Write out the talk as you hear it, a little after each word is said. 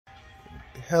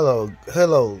Hello,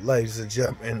 ladies and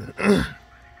gentlemen.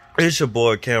 It's your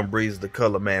boy Cam Breeze, the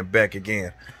Color Man, back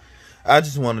again. I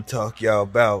just want to talk y'all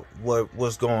about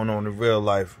what's going on in real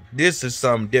life. This is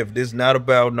something different. This is not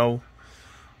about no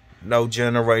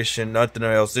generation, nothing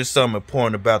else. This is something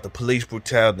important about the police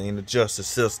brutality in the justice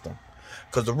system.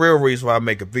 Cause the real reason why I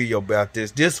make a video about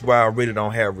this is why I really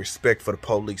don't have respect for the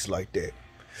police like that.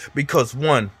 Because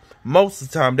one, most of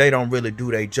the time they don't really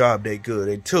do their job that good,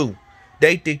 and two,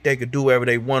 they think they can do whatever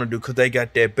they want to do because they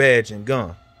got that badge and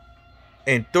gun.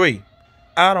 And three,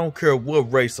 I don't care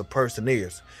what race a person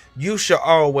is. You should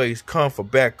always come for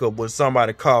backup when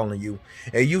somebody calling you.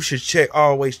 And you should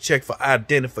always check for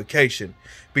identification.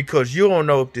 Because you don't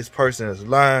know if this person is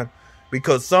lying.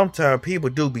 Because sometimes people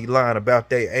do be lying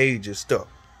about their age and stuff.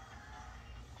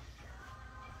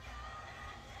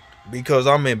 Because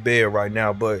I'm in bed right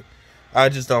now, but I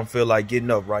just don't feel like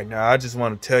getting up right now. I just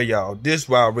want to tell y'all, this is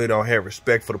why I really don't have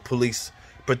respect for the police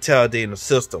brutality in the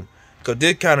system. Because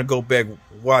this kind of go back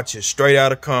watching Straight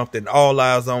Outta Compton, All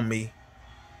Eyes on Me,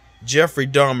 Jeffrey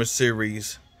Dahmer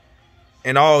series,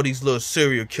 and all these little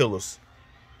serial killers.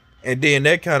 And then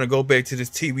that kind of go back to this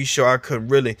TV show I couldn't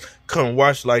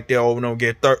watch like that over and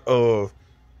get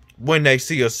When They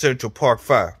See a Central Park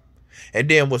 5. And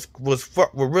then what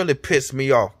really pissed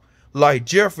me off, like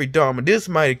Jeffrey Dahmer, this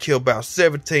might have killed about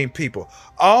 17 people.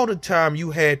 All the time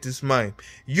you had this man,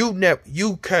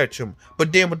 you catch him.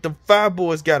 But then when the 5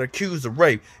 boys got accused of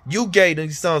rape, you gave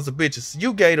these sons of bitches,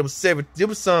 them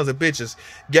sons of bitches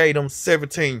gave them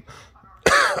 17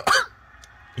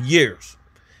 years.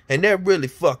 And that really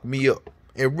fucked me up.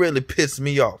 It really pissed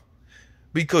me off.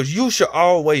 Because you should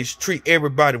always treat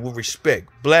everybody with respect.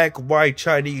 Black, white,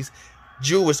 Chinese,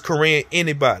 Jewish, Korean,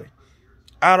 anybody.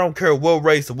 I don't care what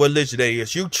race or what religion they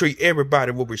is. You treat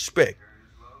everybody with respect.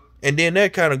 And then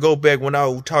that kind of go back when I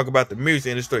would talk about the music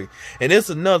industry. And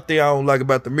it's another thing I don't like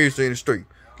about the music industry.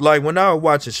 Like when I was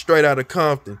watching Straight Outta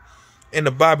Compton and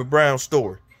the Bobby Brown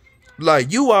story.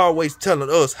 Like you always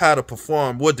telling us how to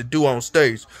perform, what to do on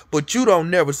stage. But you don't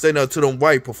never say nothing to them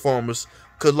white performers.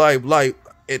 Cause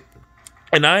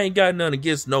and I ain't got nothing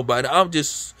against nobody. I'm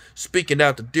just speaking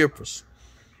out the difference.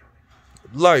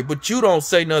 But you don't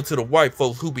say nothing to the white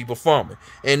folks who be performing.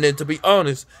 And then to be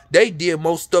honest, they did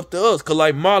most stuff to us. Cause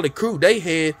like Molly Crew, they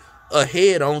had a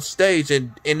head on stage.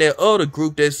 And in that other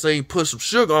group that sang Put Some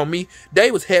Sugar on Me,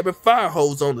 they was having fire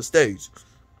hose on the stage.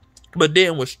 But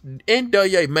then when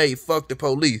NWA made Fuck the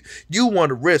Police, you want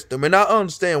to arrest them. And I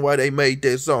understand why they made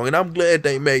that song. And I'm glad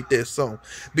they made that song.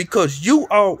 Because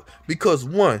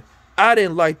one, I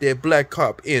didn't like that black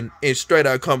cop in Straight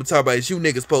Outta Compton talk about you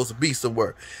niggas supposed to be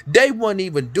somewhere. They wasn't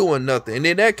even doing nothing. And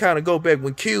then that kind of go back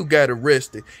when Q got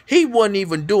arrested. He wasn't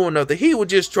even doing nothing. He was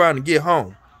just trying to get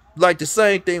home. Like the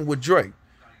same thing with Drake.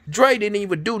 Drake didn't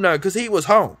even do nothing because he was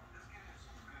home.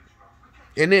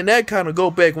 And then that kind of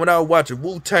go back when I was watching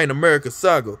Wu-Tang America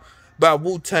Saga about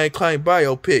Wu-Tang Clan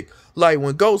biopic. Like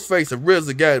when Ghostface and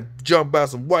RZA got jumped by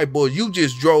some white boys, you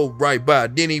just drove right by.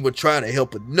 Didn't even try to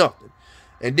help it, nothing.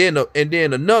 And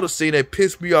then another scene that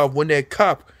pissed me off when that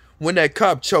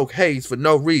cop choked Hayes for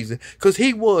no reason. Because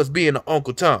he was being an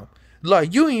Uncle Tom.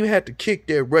 Like, you didn't even have to kick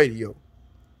that radio.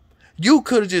 You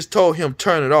could have just told him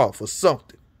turn it off or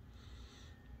something.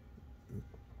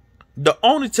 The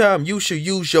only time you should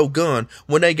use your gun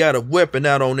when they got a weapon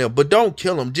out on them. But don't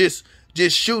kill them. Just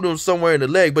shoot them somewhere in the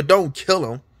leg. But don't kill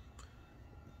them.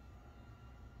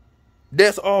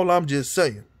 That's all I'm just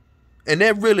saying. And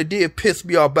that really did piss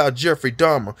me off about Jeffrey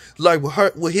Dahmer. Like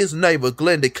with his neighbor,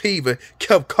 Glenda Cleaver,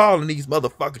 kept calling these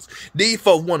motherfuckers. These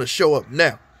folks want to show up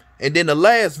now. And then the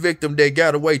last victim that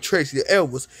got away, Tracy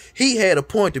Elvis, he had a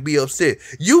point to be upset.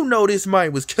 You know this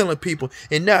man was killing people,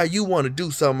 and now you want to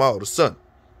do something all of a sudden.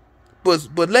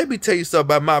 But let me tell you something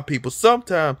about my people.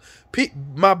 Sometimes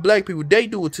my black people, they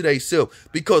do it to themselves.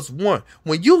 Because one,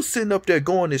 when you sitting up there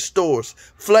going in stores,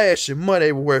 flashing money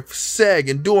everywhere,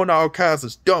 sagging, doing all kinds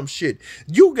of dumb shit,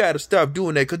 you got to stop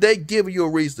doing that because they giving you a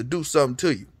reason to do something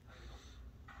to you.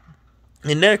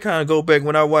 And that kind of go back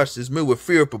when I watched this movie with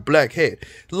Fear Up a Black Hat.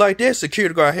 Like that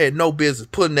security guard had no business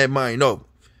putting that mine over.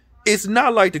 It's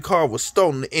not like the car was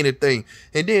stolen or anything.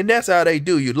 And then that's how they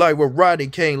do you. Like with Rodney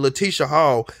King, Letitia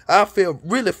Hall. I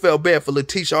really felt bad for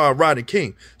Letitia Hall and Rodney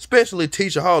King. Especially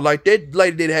Letitia Hall. Like that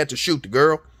lady didn't have to shoot the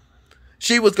girl.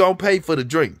 She was going to pay for the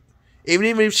drink.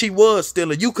 Even if she was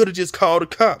stealing, you could have just called the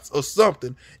cops or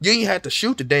something. You ain't had to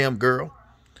shoot the damn girl.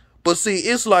 But see,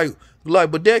 it's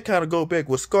but that kind of go back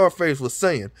what Scarface was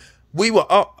saying.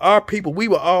 Our people, we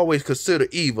were always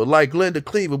considered evil. Like Glenda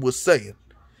Cleaver was saying.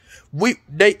 No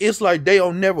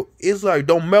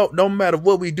matter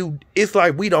what we do, it's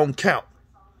like we don't count.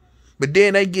 But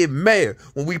then they get mad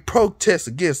when we protest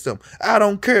against them. I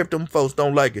don't care if them folks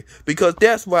don't like it. Because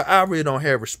that's why I really don't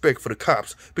have respect for the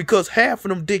cops. Because half of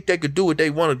them think they could do what they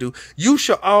want to do. You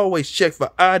should always check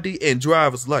for ID and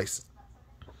driver's license.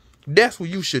 That's what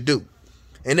you should do.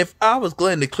 And if I was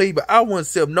Glenn Cleaver, I wouldn't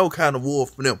sell no kind of wool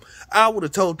for them. I would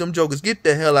have told them jokers, get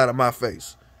the hell out of my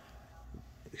face.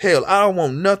 Hell, I don't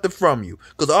want nothing from you.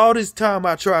 Because all this time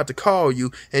I tried to call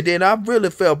you, and then I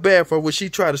really felt bad for her when she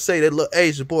tried to say that little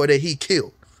Asian boy that he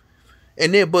killed.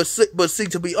 And then, but see,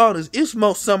 to be honest, it's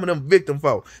most some of them victim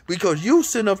fault. Because you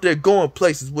sitting up there going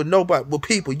places with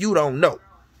people you don't know.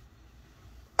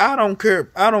 I don't care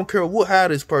how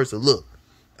this person look.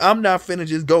 I'm not finna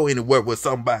just go anywhere with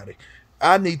somebody.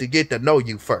 I need to get to know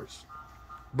you first.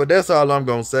 But that's all I'm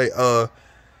gonna say.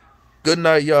 Good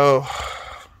night, y'all.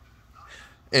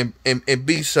 And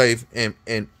be safe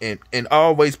and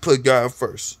always put God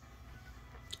first.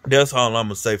 That's all I'm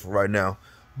gonna say for right now.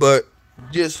 But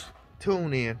just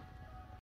tune in.